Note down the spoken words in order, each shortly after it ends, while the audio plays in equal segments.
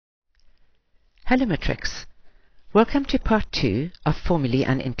Hello Matrix. Welcome to part 2 of Formulae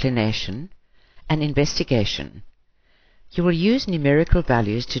and Inclination, an investigation. You will use numerical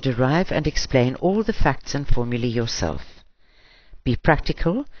values to derive and explain all the facts and formulae yourself. Be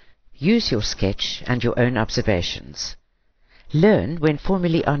practical, use your sketch and your own observations. Learn when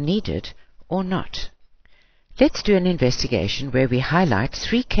formulae are needed or not. Let's do an investigation where we highlight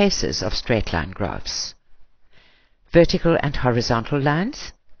 3 cases of straight line graphs. Vertical and horizontal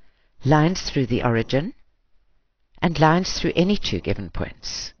lines, lines through the origin, and lines through any 2 given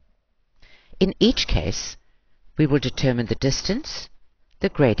points. In each case, we will determine the distance, the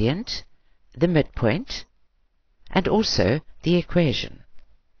gradient, the midpoint, and also the equation.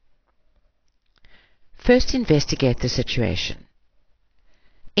 First, investigate the situation.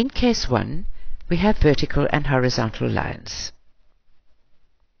 In case 1, we have vertical and horizontal lines.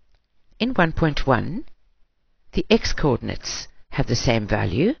 In 1.1, the x-coordinates have the same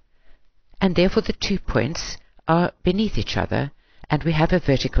value, and therefore the 2 points are beneath each other, and we have a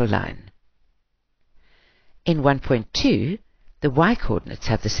vertical line. In 1.2, the y-coordinates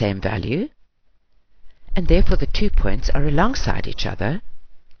have the same value, and therefore the 2 points are alongside each other,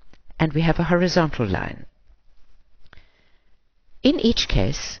 and we have a horizontal line. In each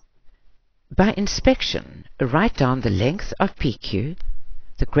case, by inspection, write down the length of PQ,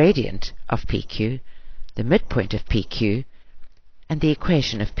 the gradient of PQ, the midpoint of PQ, and the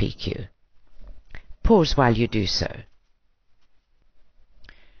equation of PQ. Pause while you do so.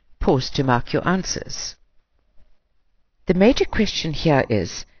 Pause to mark your answers. The major question here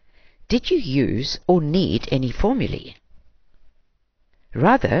is, did you use or need any formulae?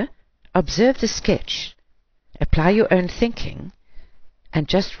 Rather, observe the sketch, apply your own thinking, and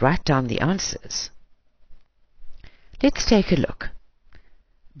just write down the answers. Let's take a look.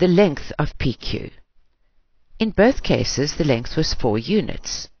 The length of PQ. In both cases, the length was 4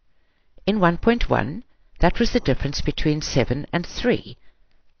 units. In 1.1, that was the difference between 7 and 3,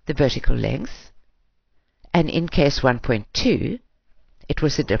 the vertical length, and in case 1.2, it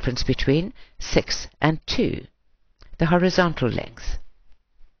was the difference between 6 and 2, the horizontal length.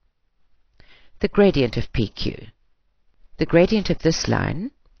 The gradient of PQ. The gradient of this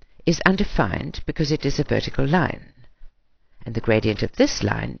line is undefined because it is a vertical line, and the gradient of this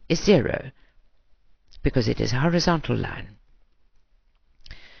line is 0 because it is a horizontal line.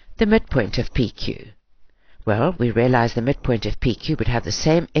 The midpoint of PQ. Well, we realize the midpoint of PQ would have the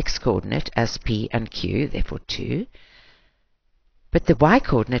same x-coordinate as P and Q, therefore 2, but the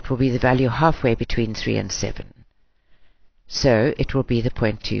y-coordinate will be the value halfway between 3 and 7. So it will be the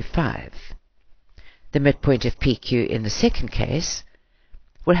 0.25. The midpoint of PQ in the second case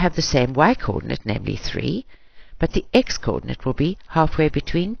will have the same y-coordinate, namely 3, but the x-coordinate will be halfway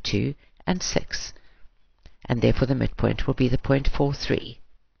between 2 and 6, and therefore the midpoint will be the 0.43.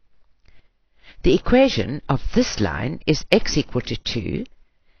 The equation of this line is x equal to 2,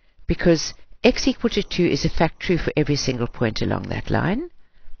 because x equal to 2 is a fact true for every single point along that line,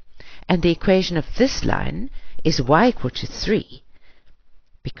 and the equation of this line is y equal to 3,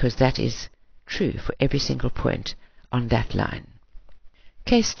 because that is true for every single point on that line.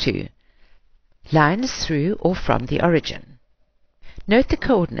 Case 2. Lines through or from the origin. Note the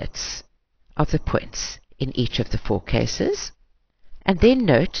coordinates of the points in each of the 4 cases, and then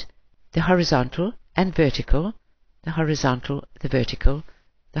note the horizontal and vertical, the horizontal, the vertical,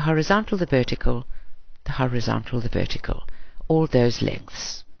 the horizontal, the vertical, the horizontal, the vertical, all those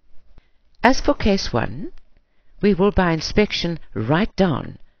lengths. As for case 1, we will by inspection write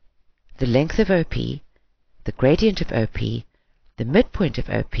down the length of OP, the gradient of OP, the midpoint of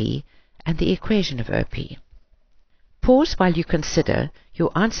OP, and the equation of OP. Pause while you consider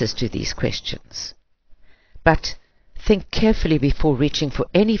your answers to these questions. But think carefully before reaching for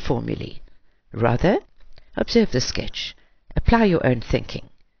any formulae. Rather, observe the sketch, apply your own thinking,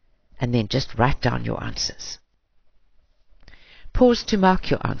 and then just write down your answers. Pause to mark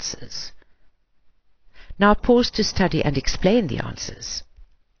your answers. Now pause to study and explain the answers.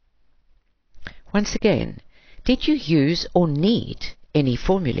 Once again, did you use or need any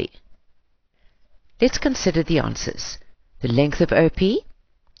formulae? Let's consider the answers. The length of OP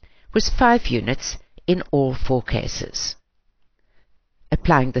was 5 units in all 4 cases.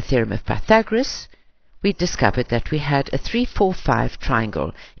 Applying the theorem of Pythagoras, we discovered that we had a 3-4-5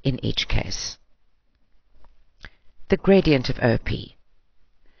 triangle in each case. The gradient of OP.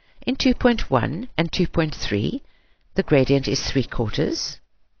 In 2.1 and 2.3, the gradient is 3/4,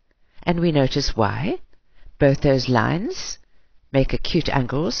 and we notice why. Both those lines make acute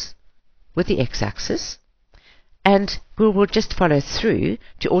angles with the x-axis, and we will just follow through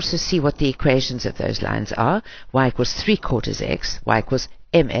to also see what the equations of those lines are. Y equals 3/4 x, y equals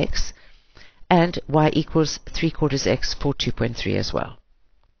mx, and y equals 3/4 x for 2.3 as well.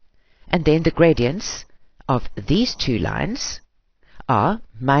 And then the gradients of these two lines are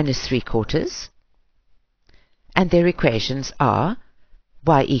minus 3/4, and their equations are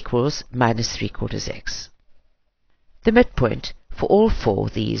y equals minus 3/4 x. The midpoint for all four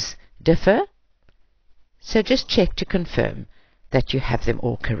of these differ, so just check to confirm that you have them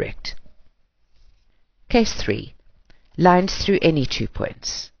all correct. Case 3. Lines through any 2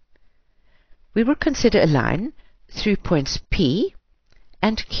 points. We will consider a line through points P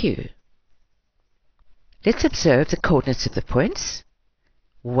and Q. Let's observe the coordinates of the points,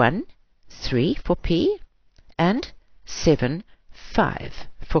 1, 3 for P, and 7, 5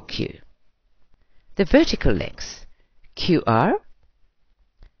 for Q. The vertical length, QR,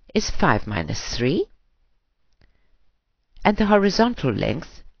 is 5 minus 3, and the horizontal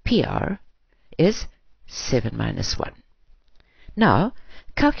length, PR, is 7 minus 1. Now,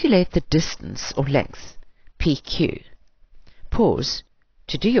 calculate the distance or length, PQ. Pause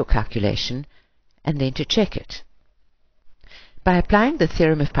to do your calculation and then to check it. By applying the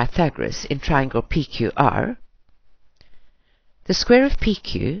theorem of Pythagoras in triangle PQR, the square of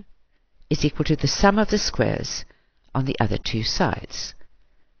PQ is equal to the sum of the squares on the other two sides,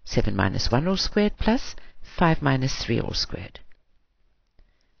 7 minus 1 all squared plus 5 minus 3 all squared.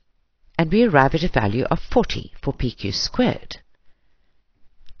 And we arrive at a value of 40 for PQ squared.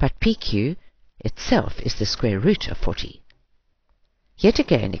 But PQ itself is the square root of 40. Yet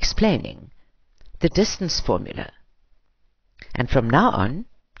again explaining the distance formula. And from now on,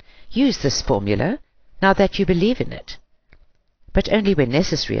 use this formula now that you believe in it, but only when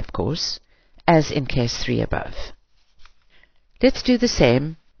necessary, of course, as in case 3 above. Let's do the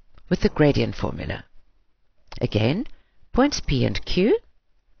same with the gradient formula. Again, points P and Q,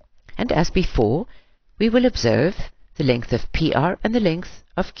 and as before, we will observe the length of PR and the length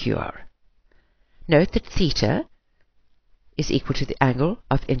of QR. Note that theta is equal to the angle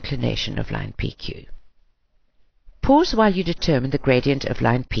of inclination of line PQ. Pause while you determine the gradient of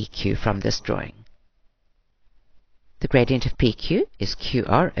line PQ from this drawing. The gradient of PQ is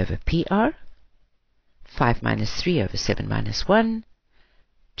QR over PR, 5 minus 3 over 7 minus 1,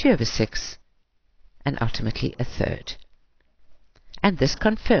 2 over 6, and ultimately a third. And this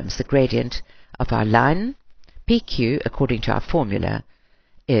confirms the gradient of our line PQ, according to our formula,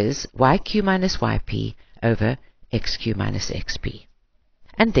 is YQ minus YP over XQ minus XP.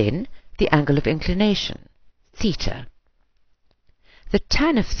 And then the angle of inclination, theta. The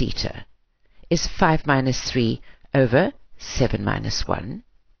tan of theta is 5 minus 3 over 7 minus 1,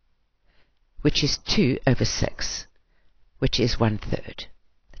 which is 2 over 6, which is 1/3.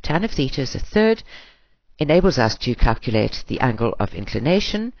 The tan of theta is a third, enables us to calculate the angle of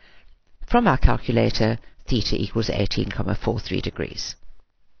inclination. From our calculator, theta equals 18,43 degrees.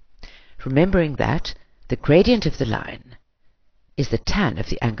 Remembering that the gradient of the line is the tan of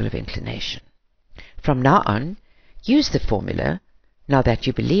the angle of inclination. From now on, use the formula now that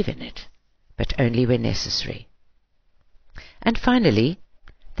you believe in it, but only when necessary. And finally,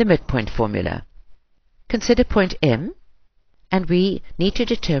 the midpoint formula. Consider point M, and we need to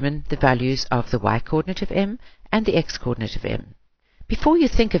determine the values of the y-coordinate of M and the x-coordinate of M. Before you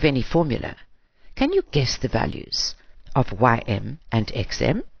think of any formula, can you guess the values of ym and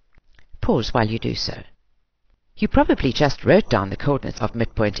xm? Pause while you do so. You probably just wrote down the coordinates of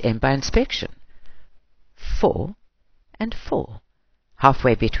midpoint M by inspection. 4 and 4,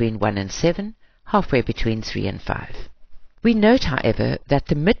 halfway between 1 and 7, halfway between 3 and 5. We note, however, that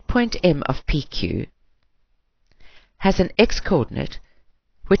the midpoint M of PQ has an x-coordinate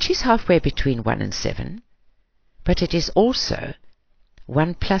which is halfway between 1 and 7, but it is also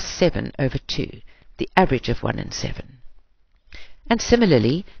 1 plus 7 over 2, the average of 1 and 7. And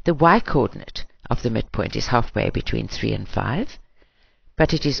similarly, the y-coordinate of the midpoint is halfway between 3 and 5,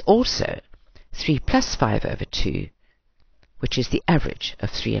 but it is also 3 plus 5 over 2, which is the average of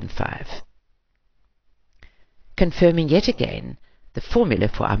 3 and 5. Confirming yet again the formula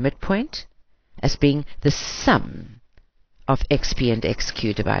for our midpoint as being the sum of xp and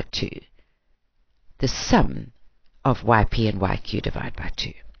xq divided by 2, the sum of yp and yq divided by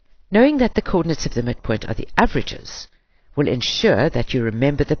 2. Knowing that the coordinates of the midpoint are the averages will ensure that you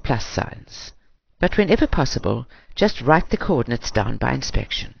remember the plus signs, but whenever possible, just write the coordinates down by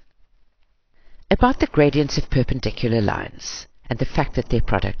inspection. About the gradients of perpendicular lines and the fact that their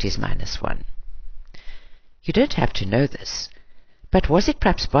product is -1. You don't have to know this, but was it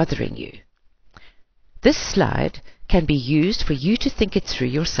perhaps bothering you? This slide can be used for you to think it through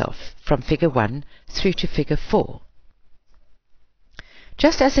yourself from Figure 1 through to Figure 4.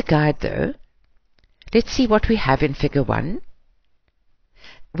 Just as a guide, though, let's see what we have in Figure 1.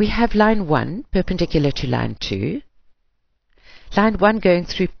 we have line 1 perpendicular to line 2, line 1 going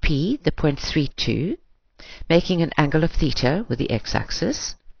through P, the point 3, 2, making an angle of theta with the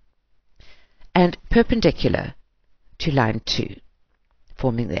x-axis, and perpendicular to line 2,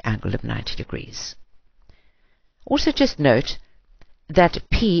 forming the angle of 90 degrees. Also just note that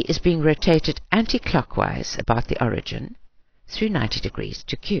P is being rotated anti-clockwise about the origin through 90 degrees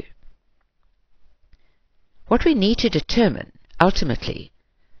to Q. What we need to determine, ultimately,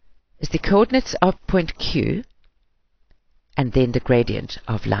 is the coordinates of point Q and then the gradient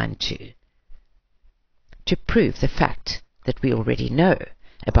of line 2 to prove the fact that we already know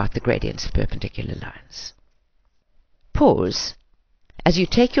about the gradients of perpendicular lines. Pause as you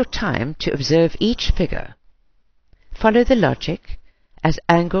take your time to observe each figure. Follow the logic as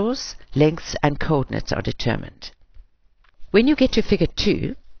angles, lengths, and coordinates are determined. When you get to figure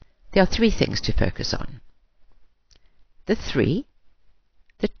 2, there are 3 things to focus on: the 3,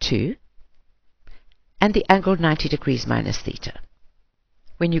 the 2, and the angle 90 degrees minus theta.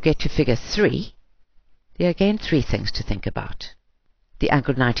 When you get to figure 3, there are again 3 things to think about: the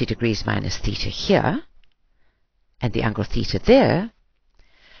angle 90 degrees minus theta here, and the angle theta there,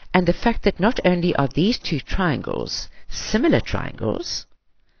 and the fact that not only are these 2 triangles similar triangles,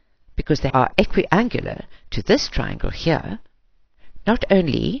 because they are equiangular to this triangle here, not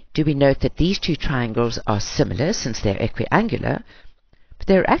only do we note that these 2 triangles are similar since they're equiangular, but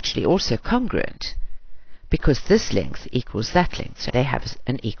they're actually also congruent, because this length equals that length, so they have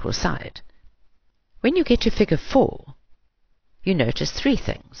an equal side. When you get to figure 4, you notice 3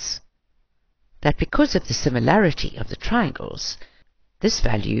 things. That because of the similarity of the triangles, this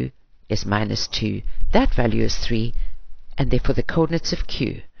value is minus 2, that value is 3, and therefore the coordinates of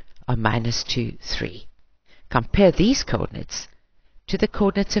Q are minus 2, 3. Compare these coordinates to the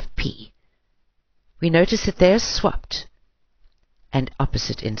coordinates of P. We notice that they are swapped and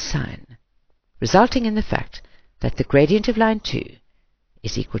opposite in sign, resulting in the fact that the gradient of line 2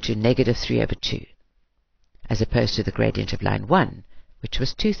 is equal to negative 3 over 2, as opposed to the gradient of line 1, which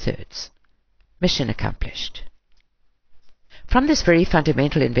was 2/3. Mission accomplished. From this very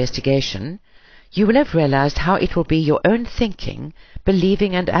fundamental investigation, you will have realized how it will be your own thinking,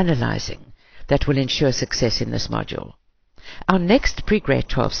 believing, and analyzing that will ensure success in this module. Our next pre-grade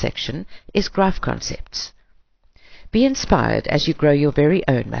 12 section is graph concepts. Be inspired as you grow your very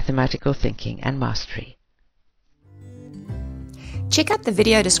own mathematical thinking and mastery. Check out the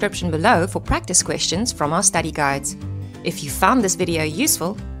video description below for practice questions from our study guides. If you found this video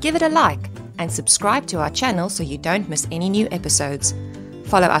useful, give it a like and subscribe to our channel so you don't miss any new episodes.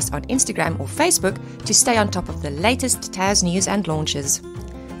 Follow us on Instagram or Facebook to stay on top of the latest TAS news and launches.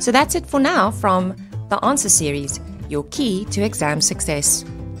 So that's it for now from the Answer Series, your key to exam success.